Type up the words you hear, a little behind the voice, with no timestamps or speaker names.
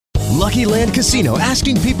Lucky Land Casino,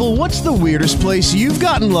 asking people, what's the weirdest place you've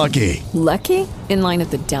gotten lucky? Lucky? In line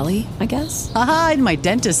at the deli, I guess? Aha, in my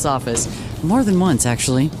dentist's office. More than once,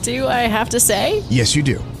 actually. Do I have to say? Yes, you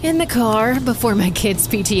do. In the car before my kids'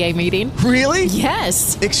 PTA meeting. Really?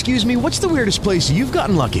 Yes. Excuse me, what's the weirdest place you've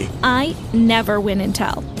gotten lucky? I never win and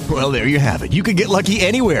tell. Well, there you have it. You can get lucky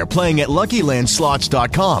anywhere, playing at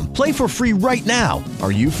LuckyLandSlots.com. Play for free right now.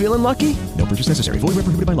 Are you feeling lucky? No purchase necessary. Void where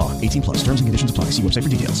prohibited by law. 18 plus. Terms and conditions apply. See website for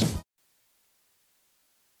details.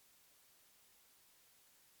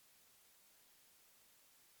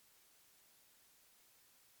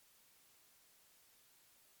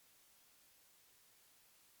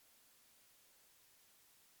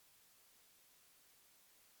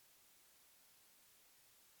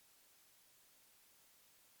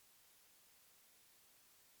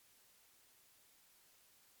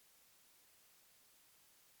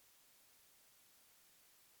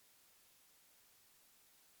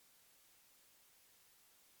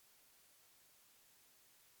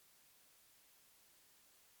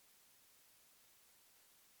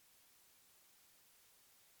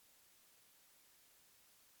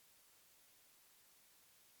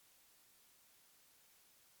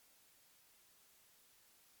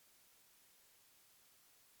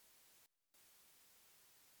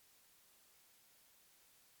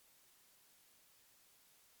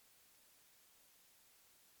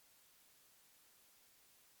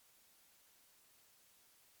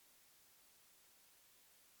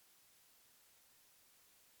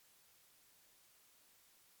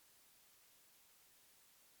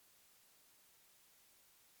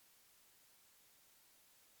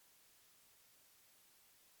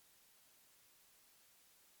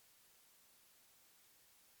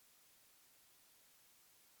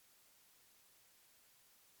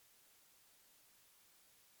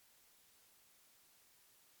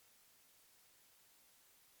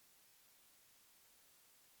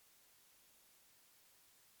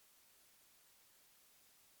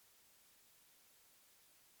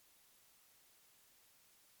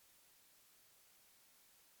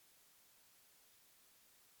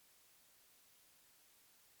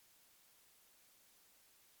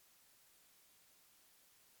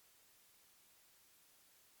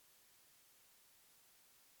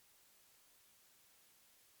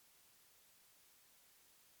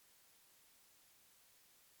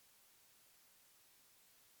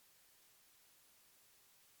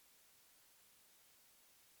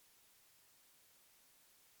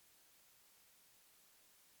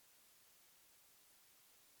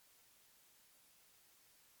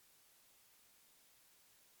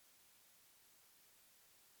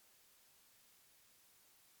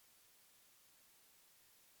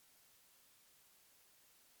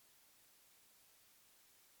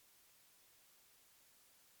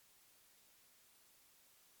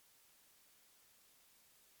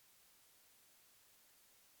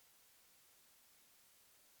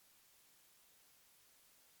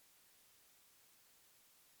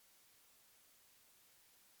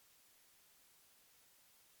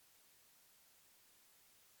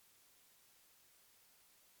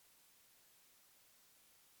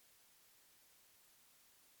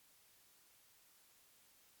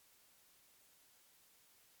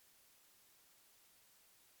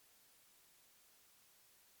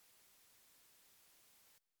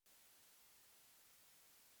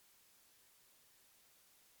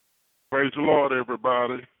 Praise the Lord,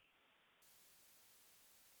 everybody.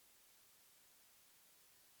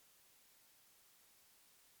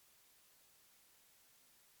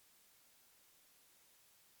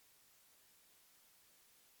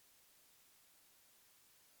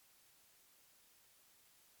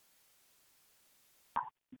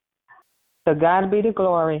 To God be the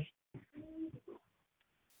glory.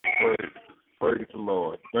 Praise the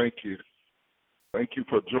Lord. Thank you. Thank you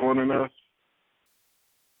for joining us.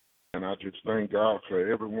 And I just thank God for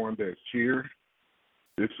everyone that's here.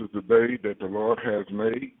 This is the day that the Lord has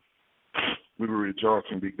made. We will rejoice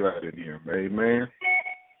and be glad in him. Amen.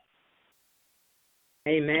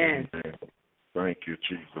 Amen. Amen. Thank you,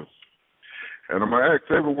 Jesus. And I'm going to ask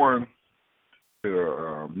everyone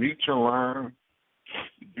to mute your line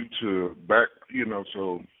due to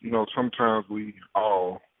sometimes we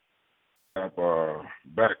all have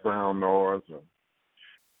background noise.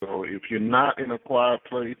 So if you're not in a quiet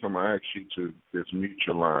place, I'm going to ask you to just mute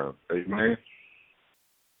your line. Amen.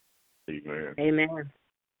 Amen. Amen.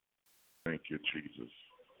 Thank you, Jesus.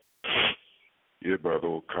 Yes,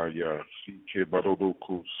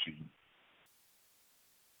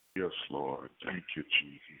 Lord. Thank you,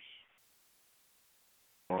 Jesus.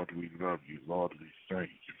 Lord, we love you. Lord, we thank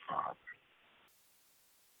you, Father.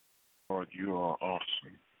 Lord, you are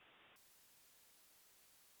awesome.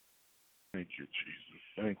 you, Jesus.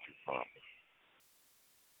 Thank you, Father.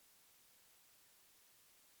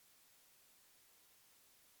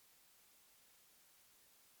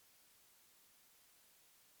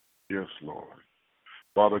 Yes, Lord.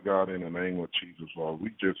 Father God, in the name of Jesus, Lord, we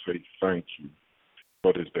just say thank you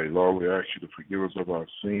for this day. Lord, we ask you to forgive us of our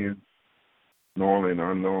sins, knowingly and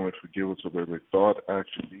unknowingly. Forgive us of every thought,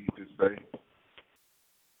 action, deed this day.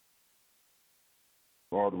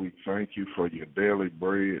 Lord, we thank you for your daily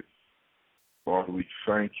bread. Lord, we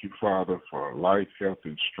thank you, Father, for life, health,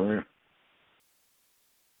 and strength.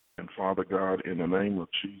 And Father God, in the name of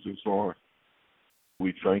Jesus, Lord,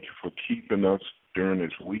 we thank you for keeping us during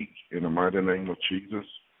this week in the mighty name of Jesus.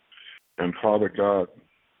 And Father God,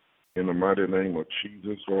 in the mighty name of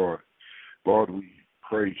Jesus, Lord, we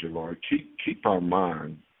praise you, Lord. Keep our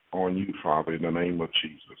mind on you, Father, in the name of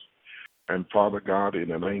Jesus. And Father God, in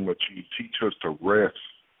the name of Jesus, teach us to rest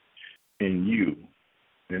in you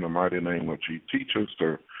in the mighty name of Jesus. Teach us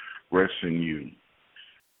to rest in you.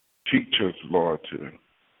 Teach us, Lord, to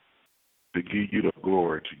give you the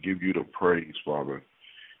glory, to give you the praise, Father.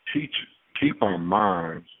 Keep our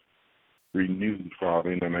minds renewed,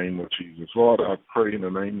 Father, in the name of Jesus. Lord, I pray in the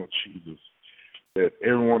name of Jesus that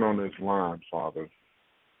everyone on this line, Father,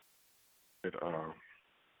 that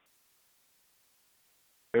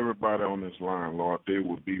everybody on this line, Lord, they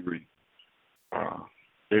will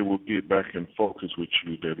they will get back in focus with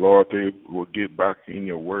you. That, Lord, they will get back in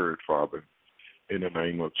your word, Father, in the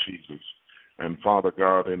name of Jesus. And Father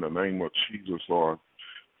God, in the name of Jesus, Lord,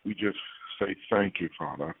 we just say thank you,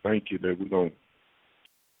 Father. I thank you that we're going to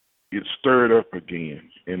get stirred up again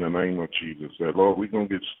in the name of Jesus. That, Lord, we're going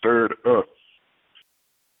to get stirred up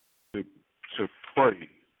to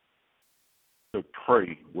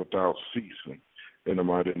pray without ceasing in the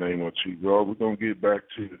mighty name of Jesus. Lord, we're going to get back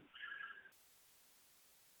to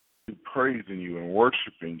praising you and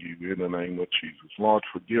worshiping you in the name of Jesus. Lord,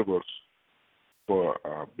 forgive us for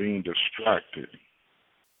being distracted.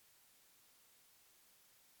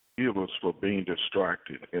 Forgive us for being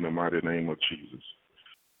distracted in the mighty name of Jesus.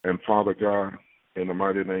 And Father God, in the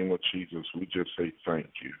mighty name of Jesus, we just say thank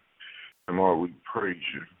you. And Lord, we praise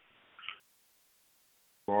you.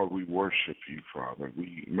 Lord, we worship you, Father.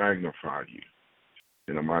 We magnify you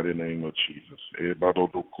in the mighty name of Jesus.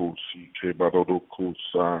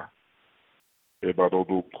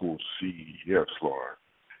 Yes, Lord.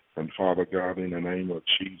 And Father God, in the name of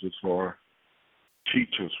Jesus, Lord,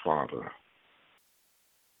 teach us, Father.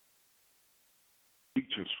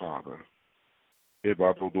 Teach us, Father. I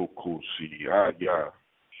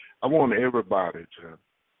want everybody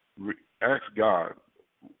to ask God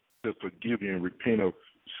to forgive you and repent of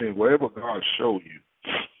sin. Whatever God showed you,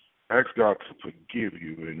 ask God to forgive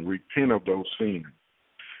you and repent of those sins.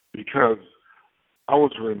 Because I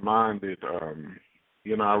was reminded,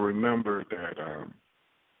 I remember that,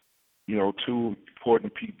 two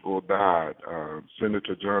important people died,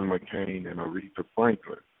 Senator John McCain and Aretha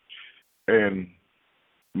Franklin. And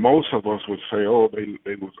most of us would say, oh,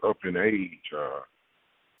 they was up in age.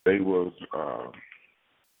 They was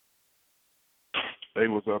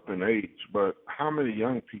up in age. But how many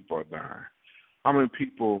young people are dying? How many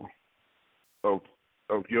people of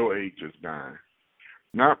your age is dying?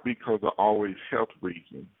 Not because of always health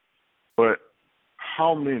reasons, but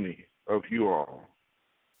how many of you all,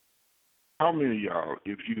 how many of y'all,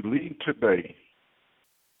 if you leave today,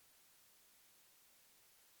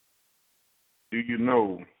 do you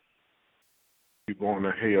know you're going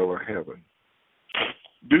to hell or heaven?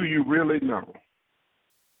 Do you really know?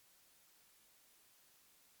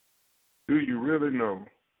 Do you really know?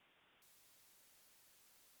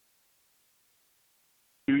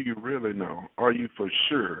 Do you really know? Are you for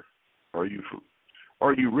sure? Are you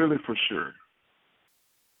really for sure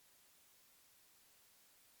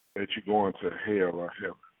that you're going to hell or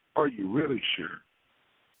heaven? Are you really sure?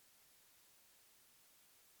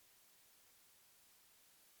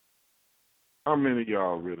 How many of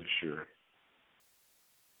y'all are really sure?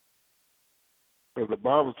 Because the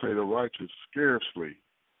Bible says the righteous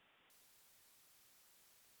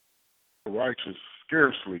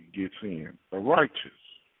scarcely gets in. The righteous.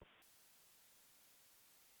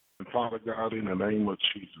 And Father God, in the name of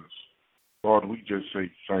Jesus, Lord, we just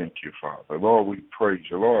say thank you, Father. Lord, we praise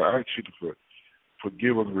you. Lord, I ask you to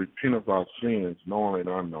forgive us, repent of our sins, knowingly and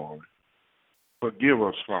unknowingly. Forgive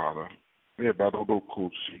us, Father. Forgive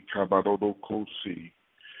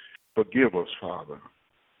us, Father.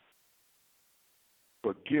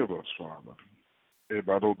 Forgive us, Father.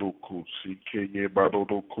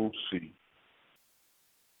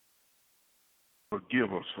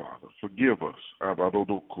 Forgive us, Father. Forgive us.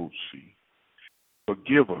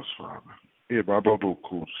 Forgive us, Father. Ebadodo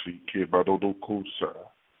Kosi, Kebadodo Kosa.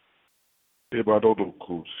 Ebadodo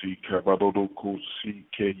Kosi, Kebadodo Kosi,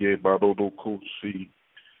 Kebadodo Kosi,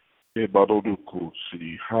 Kebadodo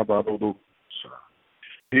Kosi, Habadodo Kosa.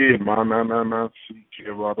 Mananana si,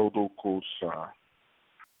 Kebadodo Kosa.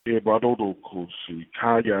 Ebadodo Kosi,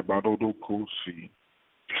 Kaya Badodo Kosi.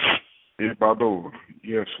 Ebado,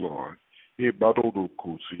 yes, Lord. Ebadodo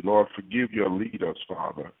Kosi. Lord, forgive your leaders,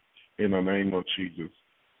 Father, in the name of Jesus.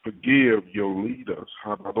 Forgive your leaders.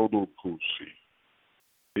 Habadodo Kosi.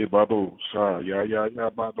 Ebado, Sa, Ya,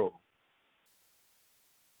 Bado.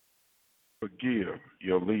 Forgive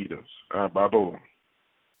your leaders. Abado.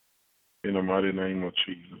 In the mighty name of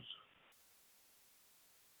Jesus.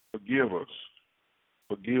 Forgive us.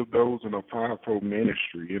 Forgive those in the fivefold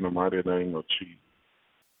ministry in the mighty name of Jesus.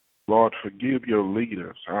 Lord, forgive your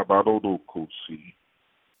leaders, Abadodo Kosi,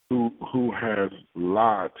 who has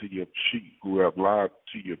lied to your sheep, who have lied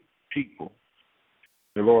to your people.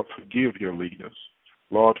 And Lord, forgive your leaders.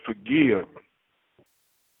 Lord, forgive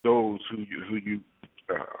those who you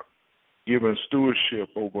given stewardship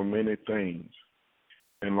over many things.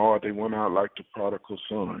 And Lord, they went out like the prodigal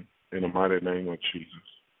son in the mighty name of Jesus.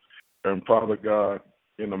 And Father God,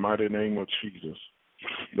 in the mighty name of Jesus,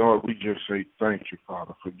 Lord, we just say thank you,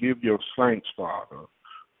 Father. Forgive your saints, Father,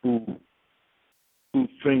 who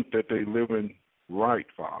think that they living right,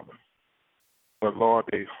 Father. But Lord,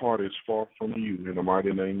 their heart is far from you in the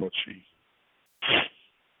mighty name of Jesus.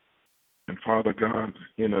 And Father God,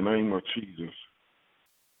 in the name of Jesus,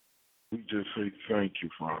 we just say thank you,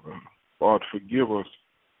 Father. Lord, forgive us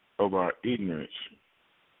of our ignorance.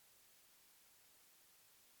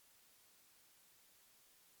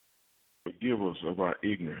 Forgive us of our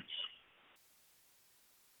ignorance.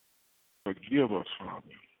 Forgive us, Father,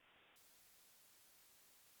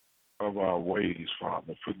 of our ways,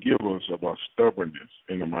 Father. Forgive us of our stubbornness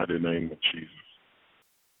in the mighty name of Jesus.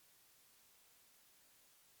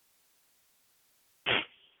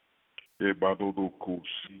 Ebadodo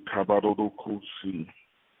Kosi, Kabadodo Kosi.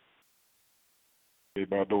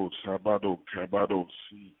 Ebado, Sabado, Kabado,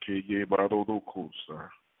 Si, Keye Badodo Kosa.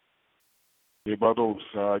 Ebado,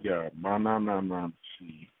 Saya,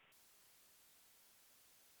 Mananansi.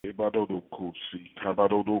 Ebadodo Kosi,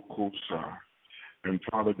 Kabadodo Kosa. And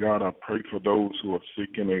Father God, I pray for those who are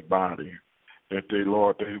sick in their body, that they,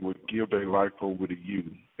 Lord, they would give their life over to you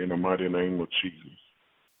in the mighty name of Jesus.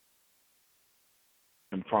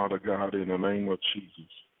 And Father God, in the name of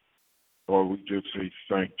Jesus, Lord, we just say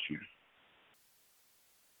thank you.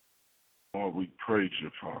 Lord, we praise you,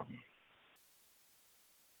 Father.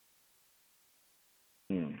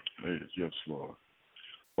 Yes, Lord.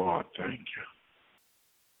 Lord, thank you.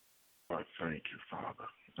 Lord, thank you, Father.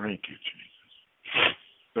 Thank you, Jesus.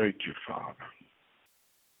 Thank you, Father.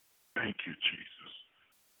 Thank you, Jesus.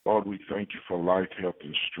 Lord, we thank you for life, health,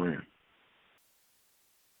 and strength.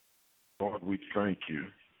 Lord, we thank you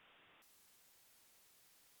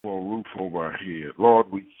for a roof over our head.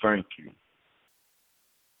 Lord, we thank you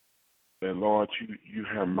that, Lord, you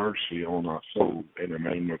have mercy on our soul in the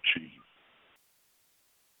name of Jesus.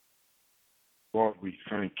 Lord, we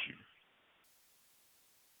thank you.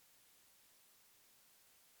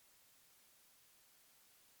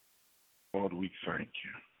 Lord, we thank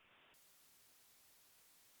you.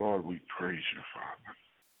 Lord, we praise you, Father.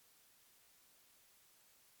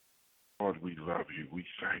 Lord, we love you. We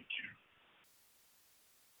thank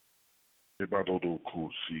you. Ebadodo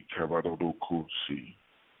Kosi, Kabadodo Kosi.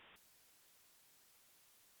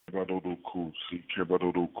 Ebadodo Kosi,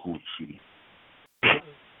 Kabadodo Kosi.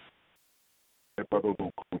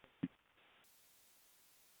 Ebadodo Kosi.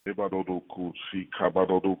 Ebadodo Kosi,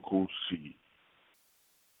 Kabadodo Kosi.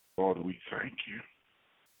 Lord, we thank you.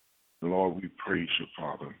 Lord, we praise you,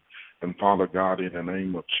 Father. And Father God, in the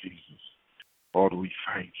name of Jesus, Lord, we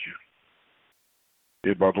thank you.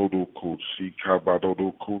 Ebadodo Kosi,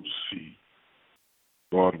 Kabadodo Kosi.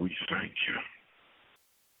 Lord, we thank you.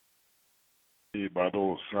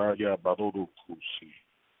 Ebado Saya Badodo Kosi.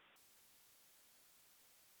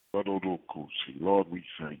 Badodo Kosi. Lord, we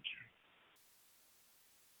thank you.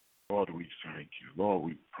 Lord, we thank you. Lord,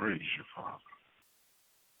 we praise you, Father.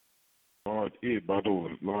 Lord,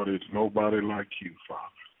 Lord, it's nobody like you, Father.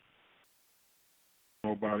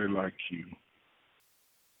 Nobody like you.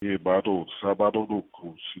 Ebado Sabadodo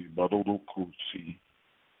Kosi. Badodo Kosi.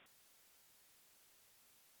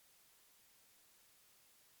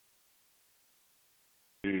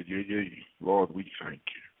 Yeah. Lord, we thank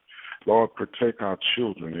you. Lord, protect our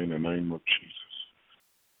children in the name of Jesus.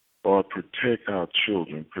 Lord, protect our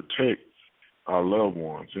children. Protect our loved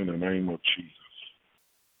ones in the name of Jesus.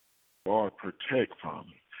 Lord, protect, Father.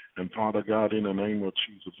 And Father God, in the name of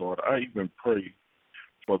Jesus, Lord, I even pray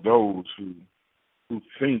for those who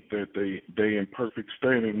think that they in perfect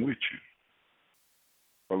standing with you.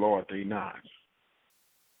 But Lord, they not.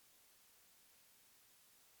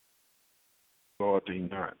 Lord, they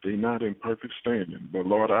not. They not in perfect standing. But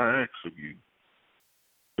Lord, I ask of you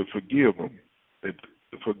to forgive them, to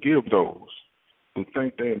forgive those who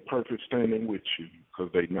think they're in perfect standing with you,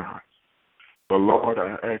 because they not. But Lord,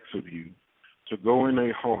 I ask of you to go in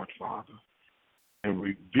their heart, Father, and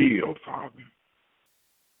reveal, Father.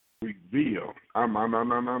 Reveal,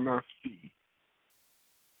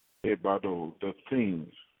 the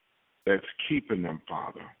things that's keeping them,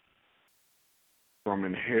 Father, from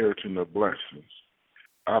inheriting the blessings.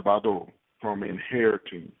 From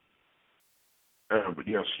inheriting,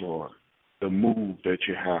 yes, Lord, the move that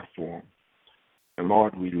you have for them. And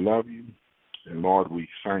Lord, we love you, and Lord, we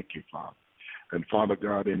thank you, Father. And Father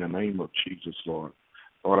God, in the name of Jesus, Lord,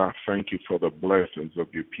 I thank you for the blessings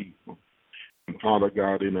of your people. And Father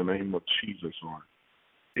God, in the name of Jesus, Lord,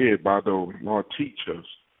 Lord, teach us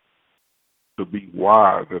to be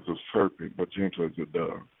wise as a serpent, but gentle as a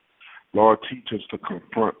dove. Lord, teach us to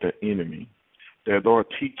confront the enemy. That, Lord,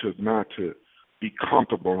 teach us not to be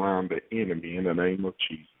comfortable around the enemy in the name of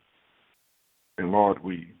Jesus. And Lord,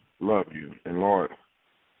 we love you. And Lord,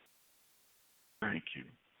 thank you.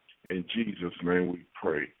 In Jesus' name we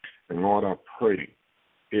pray. And Lord, I pray,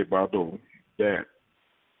 that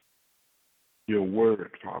your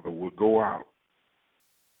word, Father, will go out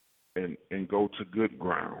and go to good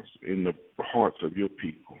grounds in the hearts of your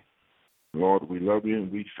people. Lord, we love you and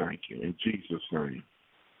we thank you. In Jesus' name,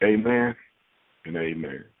 amen and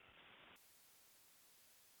amen.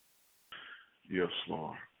 Yes,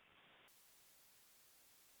 Lord.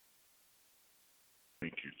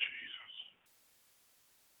 Thank you, Jesus.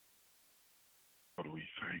 Lord, we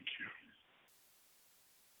thank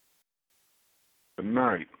you.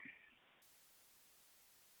 Tonight,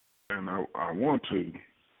 and I want to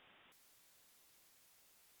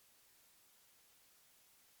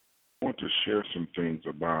share some things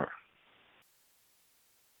about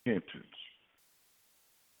repentance.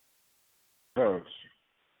 Because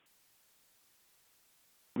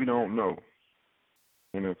we don't know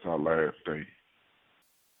when it's our last day.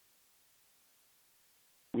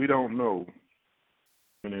 We don't know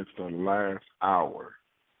when it's the last hour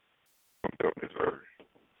of this earth.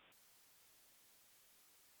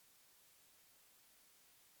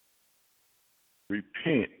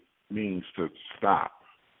 Repent means to stop,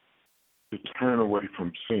 to turn away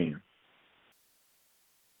from sin.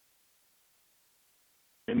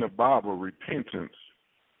 In the Bible, repentance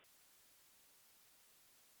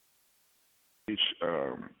is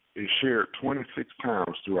shared 26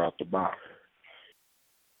 times throughout the Bible.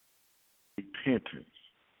 Repentance.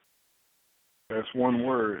 That's one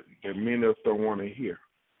word that many of us don't want to hear.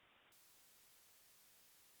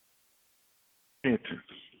 Repentance.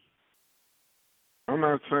 I'm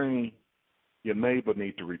not saying your neighbor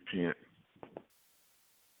needs to repent.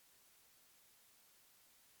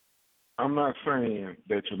 I'm not saying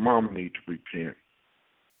that your mom needs to repent.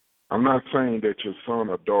 I'm not saying that your son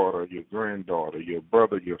or daughter, your granddaughter, your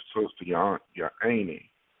brother, your sister, your aunt, your auntie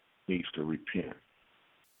needs to repent.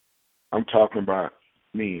 I'm talking about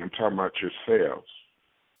me. I'm talking about yourselves.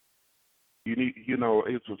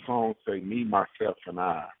 It's a song say me, myself, and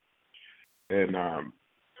I. And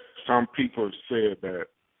some people said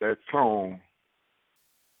that song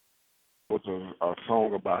was a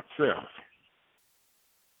song about self.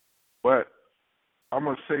 But I'm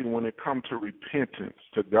going to say when it comes to repentance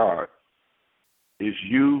to God, it's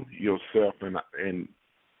you, yourself, and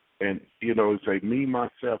say me,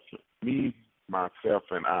 myself,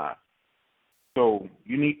 and I. So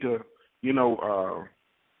you need to,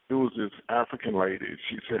 there was this African lady.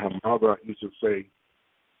 She said her mother used to say,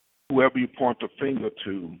 whoever you point the finger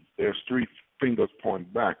to, there's 3 fingers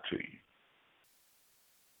pointing back to you.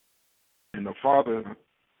 And the Father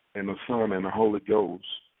and the Son and the Holy Ghost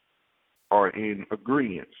are in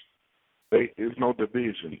agreement. There's no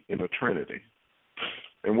division in the Trinity.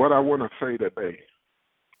 And what I want to say today,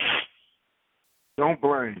 don't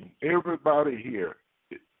blame everybody here.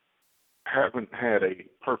 Haven't had a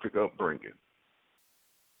perfect upbringing.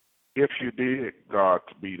 If you did, God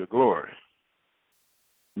be the glory.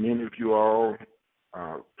 Many of you all,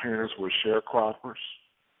 parents were sharecroppers.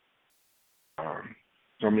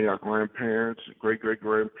 Some of your grandparents,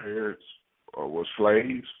 great-great-grandparents were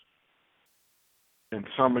slaves. And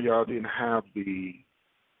some of y'all didn't have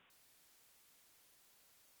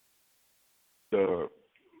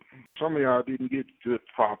some of y'all didn't get good,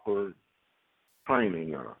 proper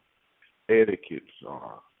training or etiquettes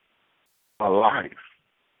or life.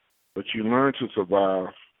 but you learn to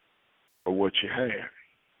survive for what you had.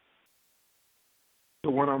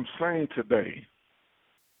 So what I'm saying today,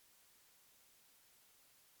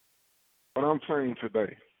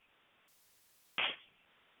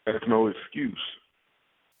 there's no excuse,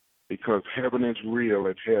 because heaven is real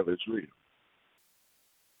and hell is real.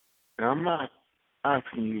 And I'm not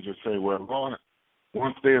asking you to say, well, Lord,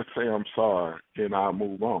 once they say I'm sorry, then I'll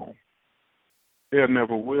move on. They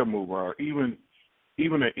never will move on. Even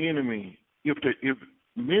the enemy, if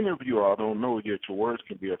many of you all don't know yet, your words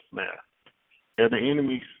can be a snare. And the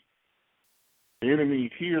enemy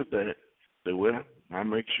hears that, say, well, I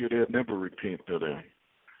make sure they'll never repent to them.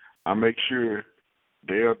 I make sure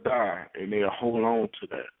they'll die and they'll hold on to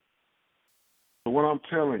that. So what I'm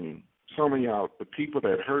telling you, some of y'all, the people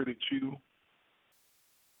that hurted you,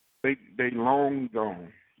 they long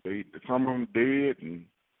gone. Some of them dead and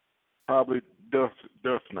probably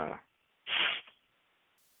dust now.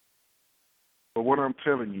 But what I'm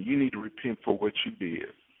telling you, you need to repent for what you did.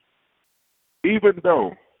 Even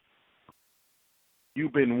though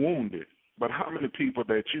you've been wounded, but how many people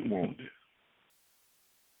that you wounded?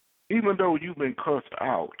 Even though you've been cussed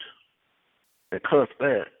out and cussed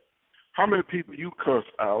at, how many people you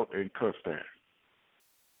cussed out and cussed at?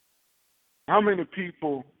 How many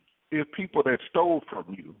people, if people that stole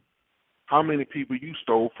from you, how many people you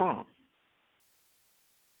stole from?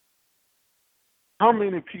 How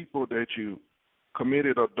many people that you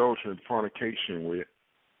committed adultery and fornication with,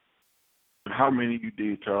 and how many you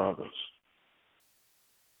did to others?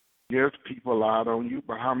 Yes, people lied on you,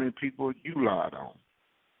 but how many people you lied on?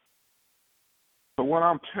 So what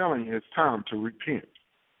I'm telling you, it's time to repent.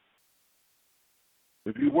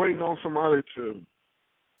 If you're waiting on somebody to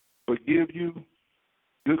forgive you,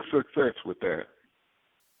 good success with that.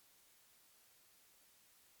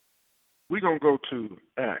 We're going to go to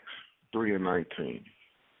Acts 3:19.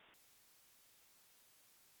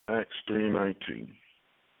 Acts 3:19.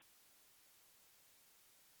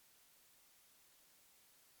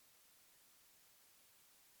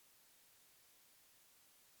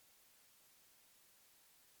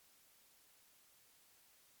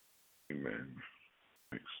 Amen.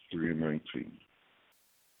 Acts 3:19.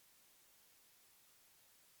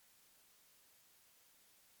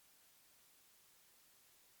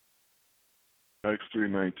 Acts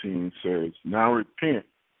 3:19 says, now repent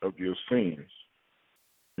of your sins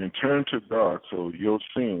and turn to God so your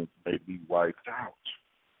sins may be wiped out.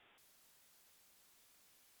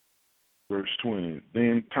 Verse 20,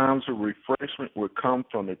 then times of refreshment will come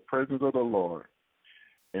from the presence of the Lord,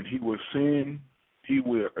 and he will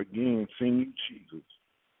again send you Jesus,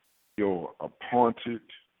 your appointed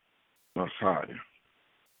Messiah.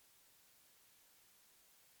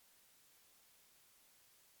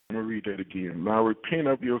 I'm going to read that again. Now repent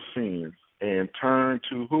of your sins and turn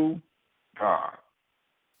to who? God.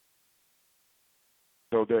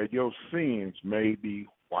 So that your sins may be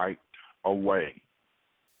wiped away.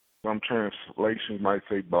 Some translations might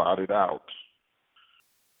say blotted out.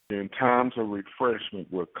 Then times of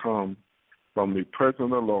refreshment will come from the presence of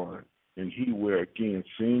the Lord, and he will again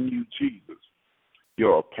send you Jesus,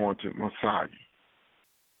 your appointed Messiah.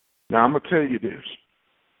 Now I'm going to tell you this.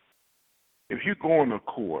 If you're going to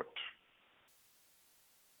court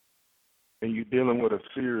and you're dealing with a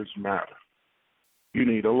serious matter, you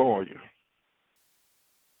need a lawyer.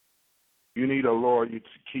 You need a lawyer to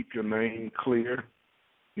keep your name clear.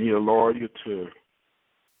 You need a lawyer to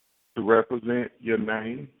represent your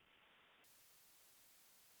name.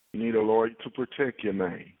 You need a lawyer to protect your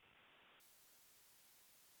name.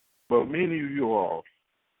 But many of you all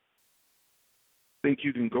think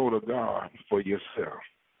you can go to God for yourself.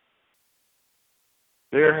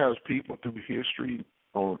 There has people through history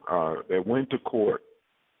that went to court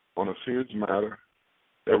on a serious matter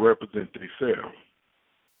that represent themselves.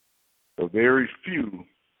 So very few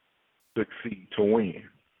succeed to win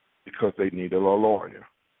because they needed a lawyer.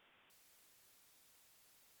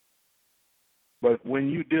 But when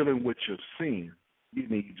you're dealing with your sin, you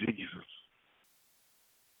need Jesus.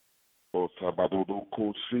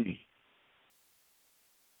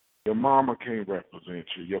 Your mama can't represent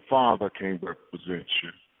you. Your father can't represent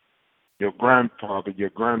you. Your grandfather,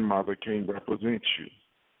 your grandmother can't represent you.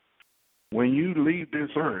 When you leave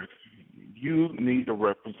this earth, you need a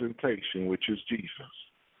representation, which is Jesus.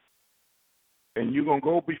 And you're going to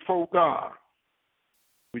go before God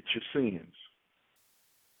with your sins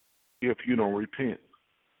if you don't repent.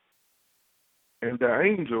 And the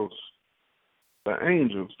angels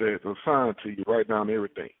that's assigned to you write down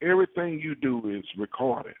everything. Everything you do is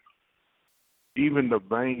recorded. Even the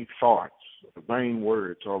vain thoughts, the vain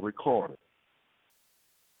words are recorded.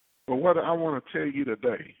 But what I want to tell you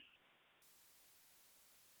today,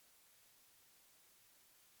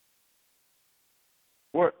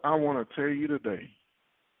 What I want to tell you today,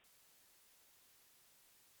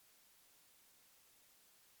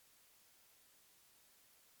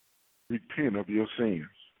 repent of your sins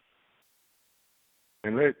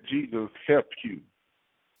and let Jesus help you.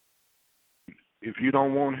 If you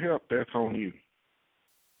don't want help, that's on you.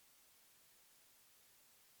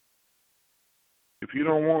 If you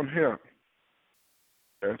don't want help,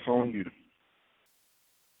 that's on you.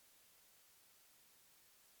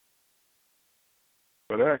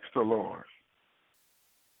 But ask the Lord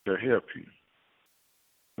to help you.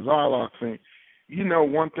 That's all I think. You know,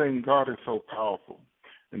 one thing, God is so powerful.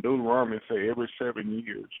 And Deuteronomy say every 7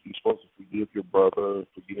 years you're supposed to forgive your brothers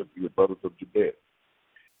of your debt.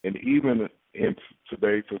 And even in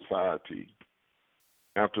today's society,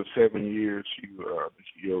 after 7 years,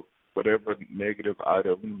 you whatever negative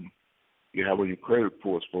item you have on your credit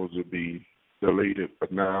report is supposed to be deleted.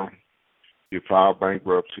 But now you file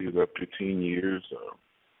bankruptcy is up to 10 years.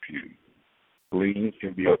 Liens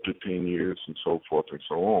can be up to 10 years and so forth and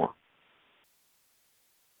so on.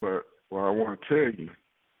 But what I want to tell you,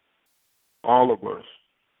 all of us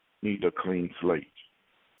need a clean slate.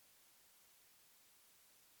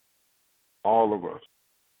 All of us.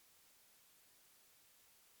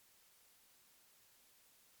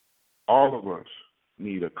 All of us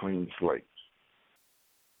need a clean slate.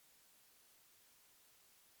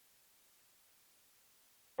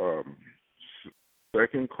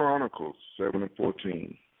 Second Chronicles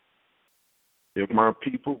 7:14. If my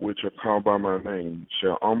people, which are called by my name,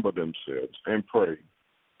 shall humble themselves and pray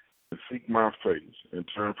and seek my face and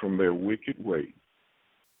turn from their wicked ways,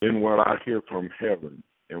 then will I hear from heaven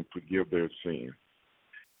and forgive their sin,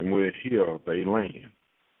 and will heal their land.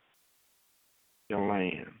 Your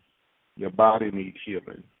land. Your body needs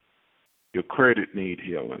healing. Your credit needs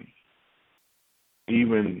healing.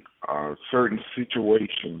 Even certain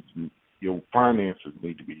situations, your finances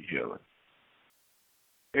need to be healing.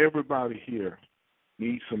 Everybody here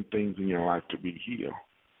needs some things in your life to be healed.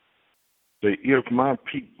 Say, if my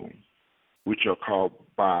people, which are called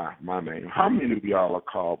by my name, how many of y'all are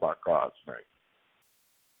called by God's name?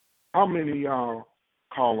 How many of y'all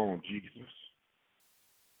call on Jesus?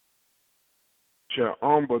 Shall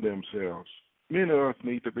humble themselves. Many of us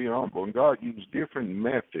need to be humble, and God used different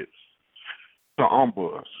methods to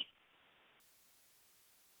humble us.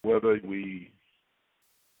 Whether we,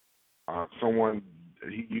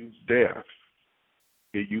 he used death,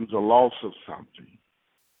 he used a loss of something.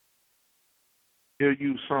 He'll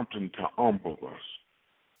use something to humble us.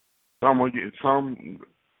 God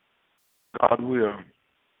will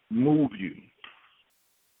move you.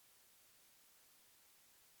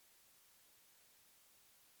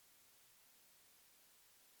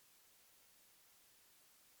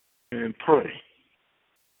 And pray.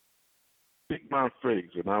 Seek my face,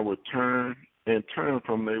 and I will turn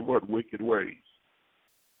from their wicked ways.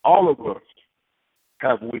 All of us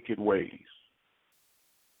have wicked ways,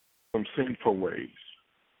 some sinful ways.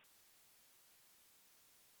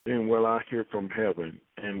 Then will I hear from heaven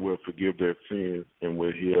and will forgive their sins and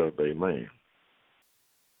will heal their land.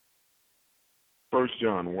 1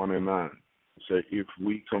 John 1:9 says, if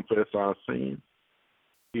we confess our sins,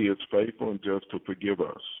 he is faithful and just to forgive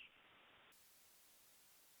us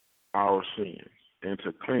our sins and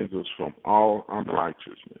to cleanse us from all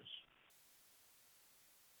unrighteousness.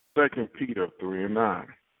 2 Peter 3:9.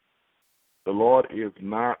 The Lord is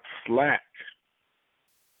not slack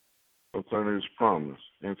concerning his promise,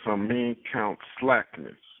 and some men count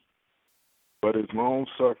slackness, but is long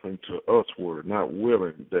suffering to usward, not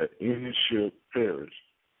willing that any should perish,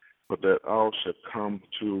 but that all should come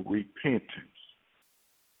to repentance.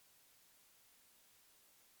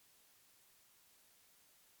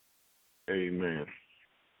 Amen.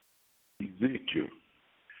 Ezekiel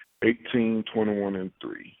 18:21 and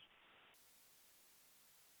 3.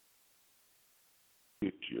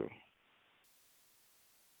 Ezekiel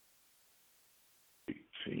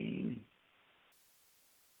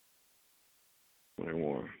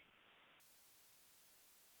 18:21.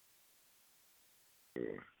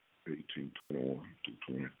 18:21 through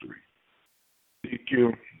 23.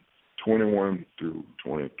 Ezekiel 21 through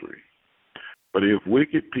 23. But if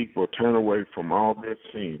wicked people turn away from all their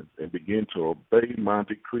sins and begin to obey my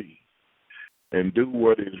decree and do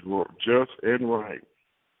what is just and right,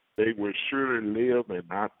 they will surely live and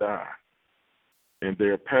not die, and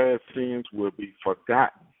their past sins will be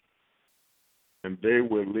forgotten, and they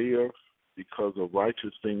will live because of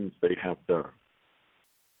righteous things they have done.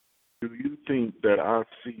 Do you think that I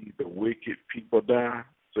see the wicked people die,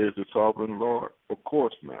 says the sovereign Lord? Of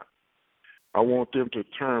course not. I want them to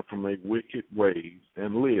turn from their wicked ways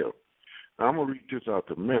and live. Now, I'm going to read this out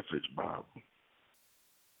the Message Bible.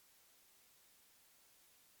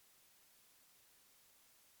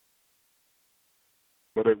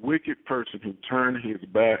 For that wicked person who turned his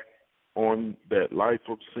back on that life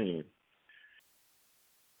of sin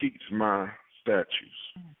keeps my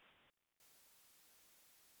statutes,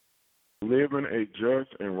 living a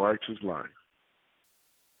just and righteous life.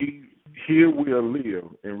 He will live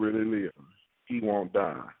and really live. He won't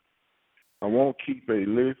die. I won't keep a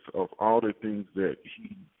list of all the things that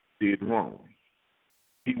he did wrong.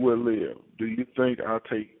 He will live. Do you think I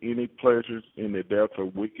take any pleasures in the death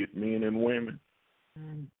of wicked men and women?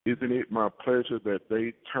 Isn't it my pleasure that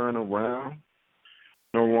they turn around,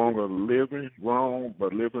 no longer living wrong,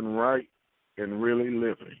 but living right and really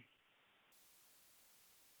living?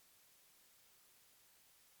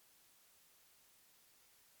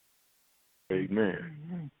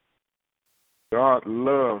 Amen. God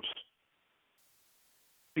loves,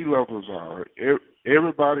 He loves us all.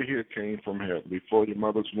 Everybody here came from heaven. Before your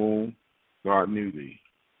mother's womb, God knew thee.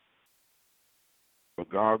 But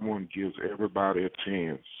God gives everybody a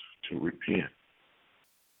chance to repent.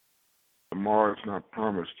 Tomorrow is not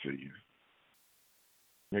promised to you.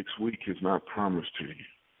 Next week is not promised to you.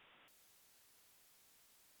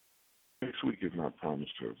 Next week is not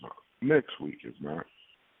promised to us. Next week is not.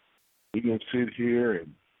 We can sit here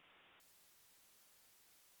and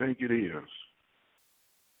think it is.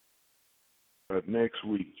 But next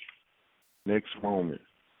week, next moment,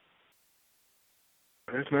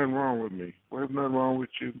 there's nothing wrong with me. Well, there's nothing wrong with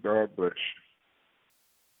you. God bless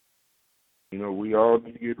you. You know, we all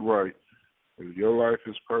need to get right. If your life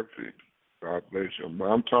is perfect, God bless you. But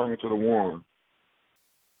I'm talking to the one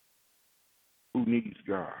who needs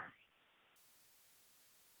God.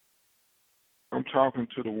 I'm talking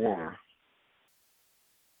to the one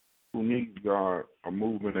who needs God a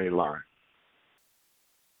move in their life.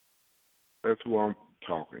 That's who I'm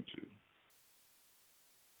talking to.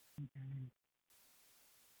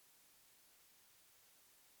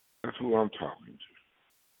 That's who I'm talking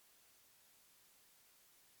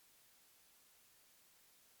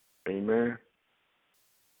to. Amen.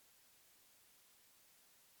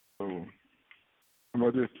 So I'm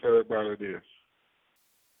going to just tell everybody this.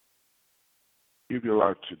 Give your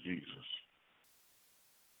life to Jesus.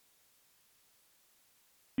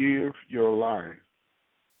 Give your life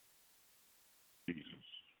to Jesus.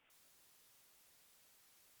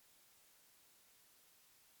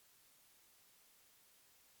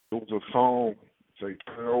 There was a song, say,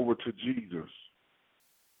 turn over to Jesus.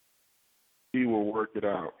 He will work it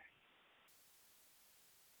out.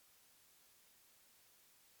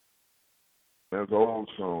 That's an old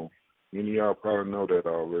song. Many of y'all probably know that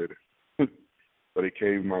already. But it came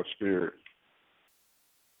in my spirit.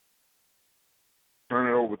 Turn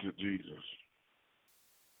it over to Jesus.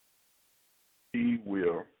 He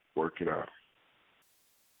will work it out.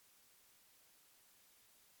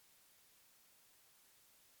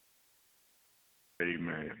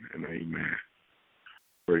 Amen and amen.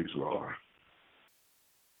 Praise the Lord.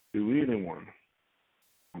 Do anyone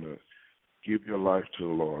want to give your life to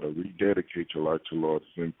the Lord or rededicate your life to the Lord?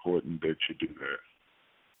 It's important that you do that.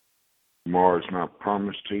 Tomorrow is not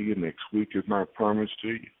promised to you. Next week is not promised to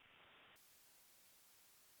you.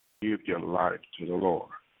 Give your life to the Lord.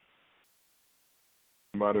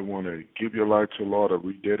 Somebody want to give your life to the Lord or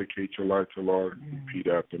rededicate your life to the Lord?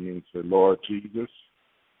 Repeat after me and say, Lord Jesus,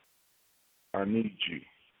 I need you.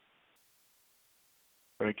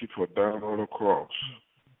 Thank you for dying on the cross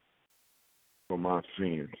for my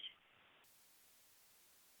sins.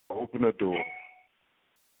 Open the door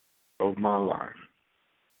of my life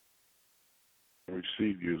and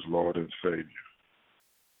receive you as Lord and Savior.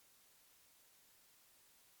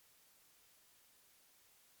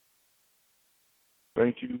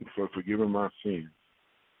 Thank you for forgiving my sins.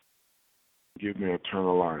 Give me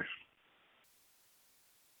eternal life.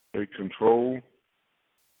 Take control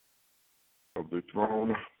of the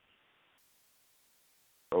throne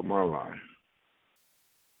of my life.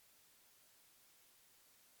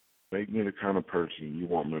 Make me the kind of person you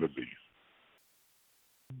want me to be.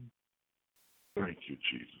 Thank you,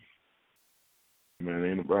 Jesus. Man,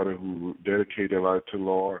 anybody who dedicated their life to the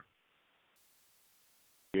Lord,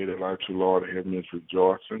 gave their life to the Lord, heaven is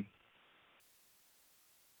rejoicing.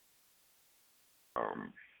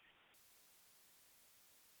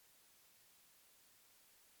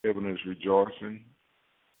 Heaven is rejoicing.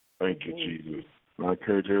 Thank you, Jesus. And I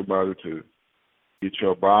encourage everybody to get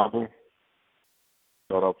your Bible.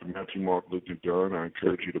 Start off with Matthew, Mark, Luke, and John. I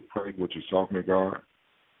encourage you to pray what you're talking to God.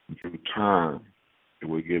 And through time, it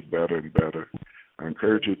will get better and better. I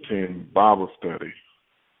encourage you to attend Bible study.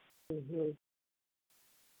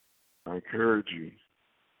 I encourage you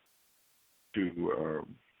to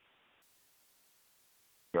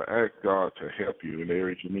ask God to help you in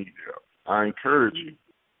areas you need help. I encourage you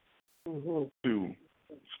to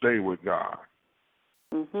stay with God.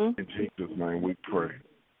 Mhm. In Jesus' name we pray.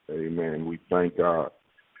 Amen. We thank God.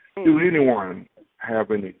 Do anyone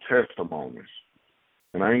have any testimonies?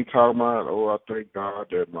 And I ain't talking about, I thank God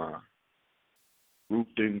that my roof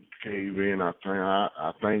didn't cave in. I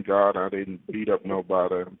thank God I didn't beat up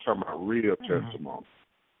nobody. I'm talking about real testimony.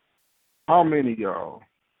 How many of y'all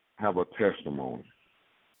have a testimony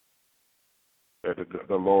that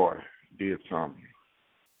the Lord did something?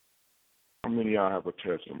 How many of y'all have a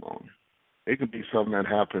testimony? It could be something that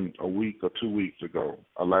happened a week or 2 weeks ago,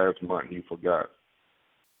 or last month you forgot.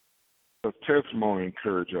 Does testimony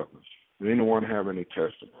encourage others? Does anyone have any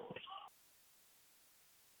testimony?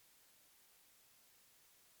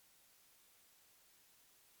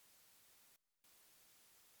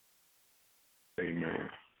 Amen.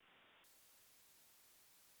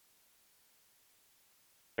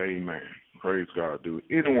 Amen. Praise God. Do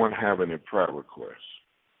anyone have any prayer requests?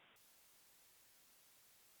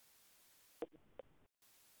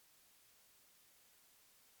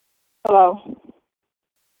 Hello.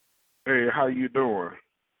 Hey, how you doing?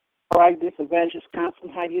 All right, this is Evangelist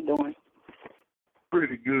Constance. How you doing?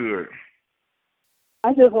 Pretty good.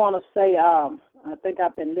 I just want to say, I think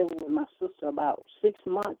I've been living with my sister about 6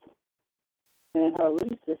 months, and her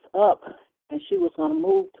lease is up, and she was going to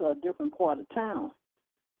move to a different part of town.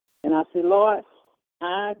 And I said, Lord,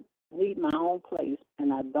 I need my own place,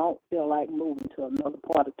 and I don't feel like moving to another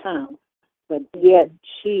part of town. But yet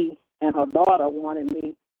she and her daughter wanted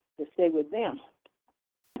me to stay with them.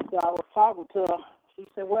 So I was talking to her. She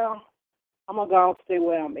said, well, I'm going to go and stay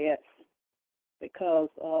where I'm at because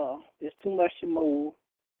there's too much to move.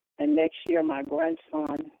 And next year my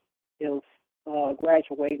grandson is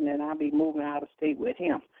graduating, and I'll be moving out of state with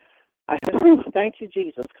him. I said, thank you,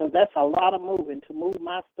 Jesus, because that's a lot of moving to move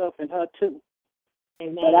my stuff and her too.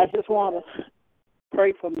 Amen. But I just want to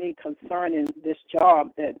pray for me concerning this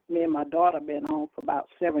job that me and my daughter have been on for about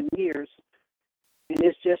 7 years. And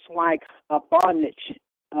it's just like a bondage.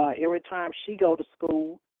 Every time she go to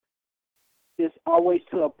school, it's always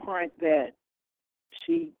to a point that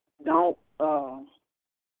she don't,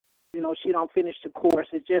 she don't finish the course.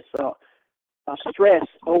 It's just a stress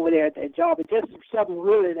over there at that job. It's just something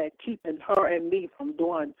really that keeping her and me from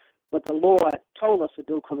doing what the Lord told us to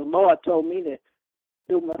do. Because the Lord told me to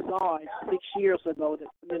do massage 6 years ago,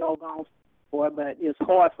 gone for it, but it's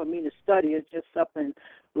hard for me to study. It's just something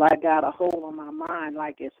like got a hold on my mind,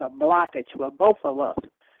 like it's a blockage for both of us.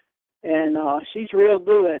 And she's real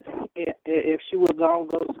good if she would go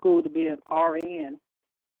to school to be an RN.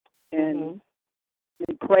 And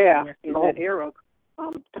in prayer in that era,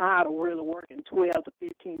 I'm tired of really working 12 to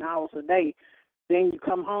 15 hours a day. Then you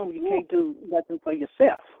come home, you can't do nothing for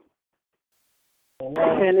yourself.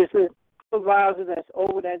 And it's a supervisor that's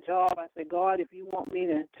over that job. I said, God, if you want me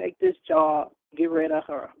to take this job, get rid of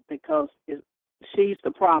her because she's the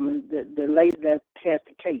problem, the lady that has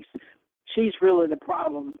the case. She's really the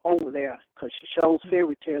problem over there because she shows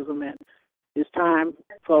favoritism, and it's time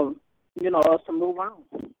for, us to move on.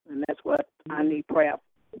 And that's what I need prayer.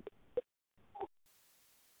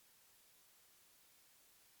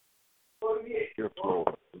 Yes,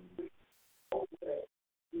 Lord.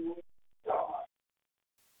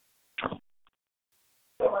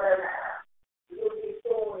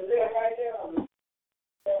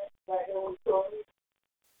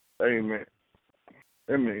 Amen.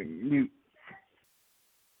 Mute.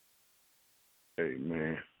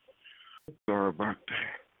 Amen. Sorry about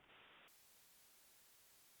that.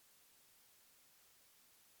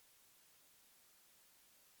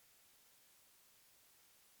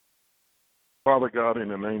 Father God, in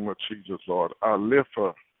the name of Jesus, Lord, I lift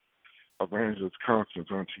up Evangelist Constance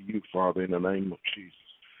unto you, Father, in the name of Jesus.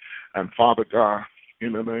 And Father God,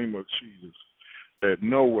 in the name of Jesus, that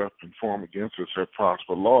no weapon formed against us shall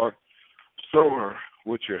prosper. Lord, show her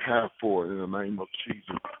what you have for her in the name of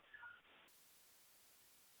Jesus.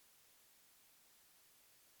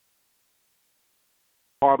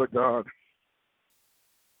 Father God,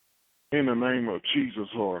 in the name of Jesus,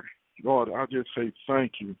 Lord, I just say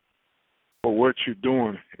thank you for what you're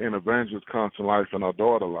doing in Evangelist Constance's life and our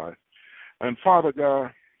daughter's life. And Father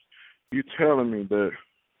God, you're telling me that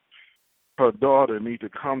her daughter needs to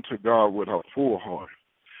come to God with her full heart.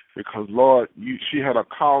 Because, Lord, she had a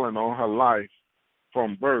calling on her life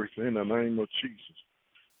from birth in the name of Jesus.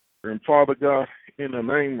 And Father God, in the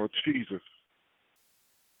name of Jesus,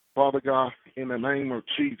 Father God, in the name of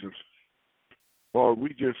Jesus, Lord, we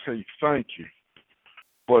just say thank you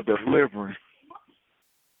for delivering.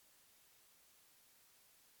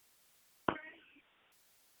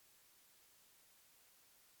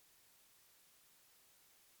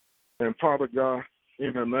 And Father God,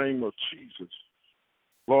 in the name of Jesus,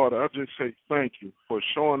 Lord, I just say thank you for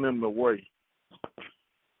showing them the way.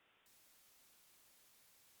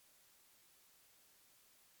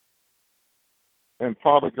 And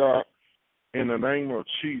Father God, in the name of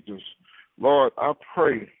Jesus, Lord, I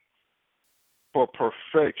pray for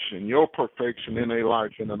perfection, your perfection in their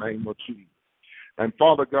life in the name of Jesus. And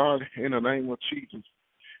Father God, in the name of Jesus,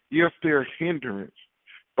 yes, they're hindrance,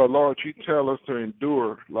 but Lord, you tell us to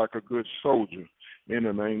endure like a good soldier in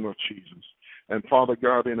the name of Jesus. And Father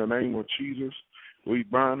God, in the name of Jesus, we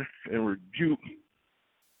bind and rebuke.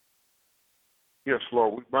 Yes,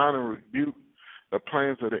 Lord, we bind and rebuke the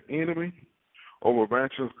plans of the enemy over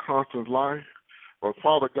Evangelist Constance's life. But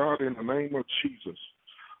Father God, in the name of Jesus,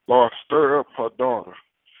 Lord, stir up her daughter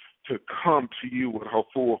to come to you with her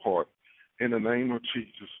full heart in the name of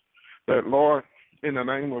Jesus. That, Lord, in the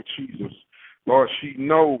name of Jesus, Lord, she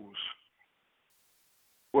knows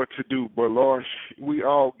what to do, but Lord, we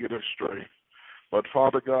all get astray. But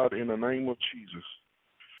Father God, in the name of Jesus,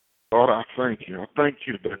 Lord, I thank you. I thank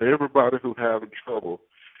you that everybody who's having trouble,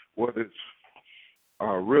 whether it's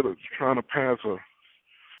really trying to pass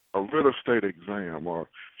a real estate exam or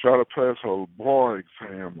try to pass a bar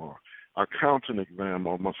exam or accounting exam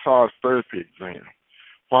or massage therapy exam,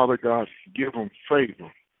 Father God, give them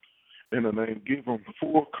favor in the name, give them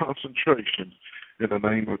full concentration in the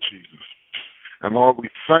name of Jesus. And Lord, we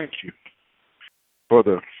thank you for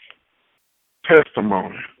the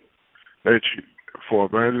testimony that you, for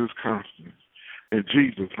Evangelist Constance. In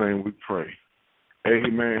Jesus' name we pray.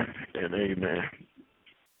 Amen and amen.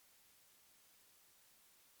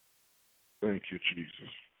 Thank you,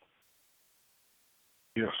 Jesus.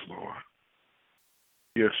 Yes, Lord.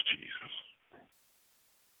 Yes, Jesus.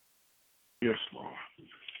 Yes, Lord.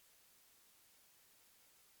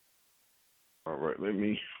 All right, let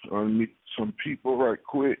me unmute some people right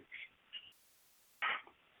quick.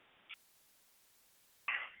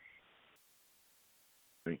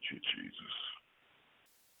 Thank you, Jesus.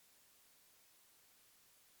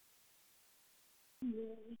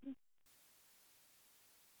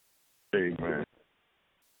 Amen.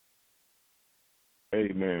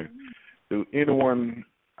 Amen. Do anyone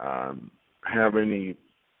have any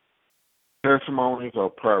testimonies or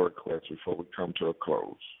prayer requests before we come to a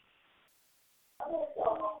close?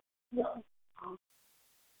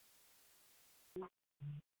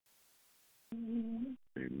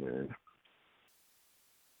 Amen.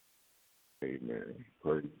 Amen.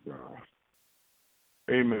 Praise God.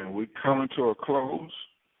 Amen. We're coming to a close,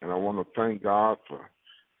 and I want to thank God for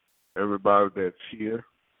everybody that's here.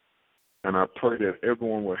 And I pray that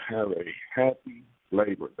everyone will have a happy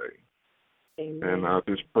Labor Day. Amen. And I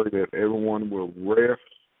just pray that everyone will rest,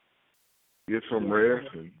 get some rest,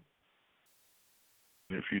 and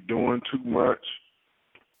if you're doing too much,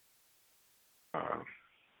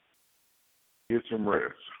 get some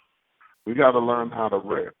rest. We got to learn how to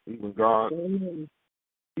rest. Even God,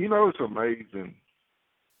 you know, it's amazing.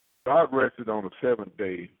 God rested on the seventh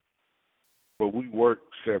day, but we work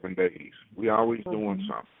 7 days. We always doing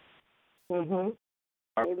something.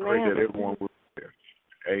 I pray that everyone will rest.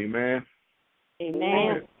 Amen.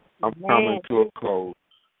 Amen. I'm coming to a close.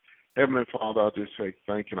 Heavenly Father, I just say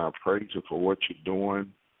thank you and I praise you for what you're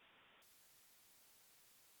doing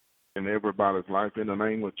in everybody's life. In the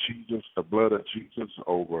name of Jesus, the blood of Jesus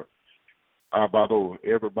over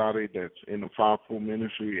everybody that's in the fivefold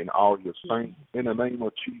ministry and all your saints. In the name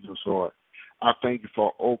of Jesus, Lord, I thank you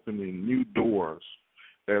for opening new doors.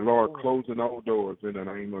 That, Lord, closing old doors in the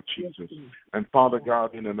name of Jesus. And Father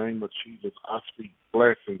God, in the name of Jesus, I speak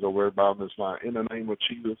blessings over everybody in this line. In the name of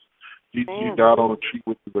Jesus, you died on the tree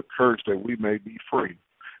with the curse that we may be free.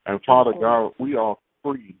 And Father God, we are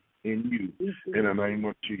free in you in the name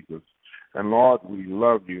of Jesus. And Lord, we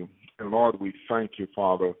love you. And Lord, we thank you,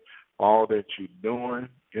 Father, for all that you're doing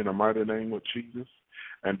in the mighty name of Jesus.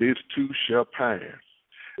 And this too shall pass.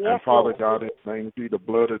 And Father God, in the name of the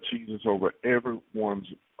blood of Jesus over everyone's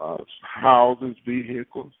houses,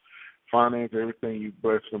 vehicles, finance, everything you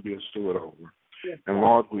bless them be a steward over. And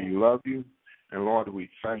Lord, we love you. And Lord, we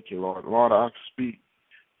thank you, Lord. Lord, I speak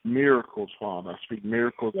miracles, Father. I speak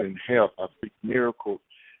miracles in health. I speak miracles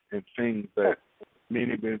in things that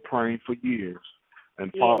many have been praying for years.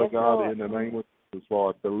 And Father God, in the name of Jesus,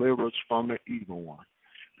 Lord, deliver us from the evil one.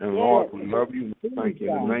 And Lord, we love you and thank you.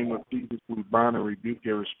 In the name of Jesus, we bind and rebuke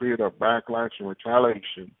every spirit of backlash and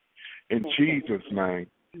retaliation. In Jesus' name,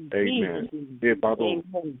 amen.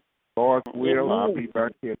 Lord's will, I'll be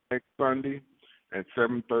back here next Sunday at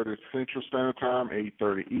 7:30 Central Standard Time,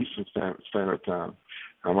 8:30 Eastern Standard Time.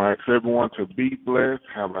 I'm going to ask everyone to be blessed,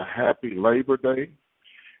 have a happy Labor Day,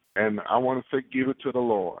 and I want to say give it to the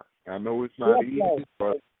Lord. I know it's not easy,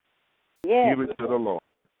 but Yes. give it to the Lord.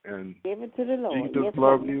 And Give it to the Lord. Jesus Yes,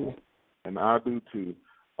 love Lord. you, and I do too.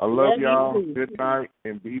 I love y'all. Good night,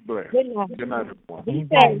 and be blessed. Good night. Good night, everyone. Be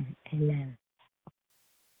safe. Amen.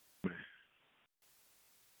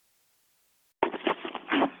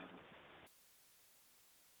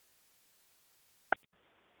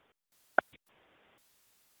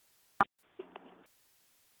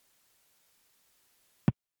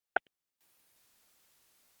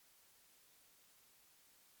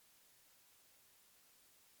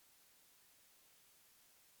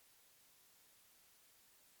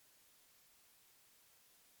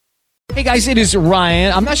 Hey guys, it is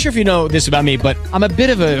Ryan. I'm not sure if you know this about me, but I'm a bit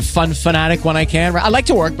of a fun fanatic when I can. I like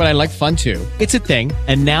to work, but I like fun too. It's a thing.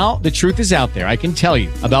 And now the truth is out there. I can tell you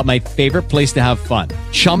about my favorite place to have fun.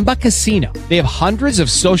 Chumba Casino. They have hundreds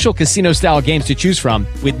of social casino style games to choose from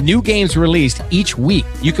with new games released each week.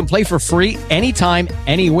 You can play for free anytime,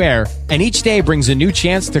 anywhere. And each day brings a new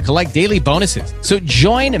chance to collect daily bonuses. So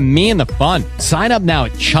join me in the fun. Sign up now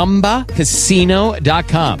at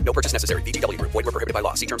ChumbaCasino.com. No purchase necessary. VGW Group. Void where prohibited by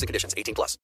law. See terms and conditions. 18+.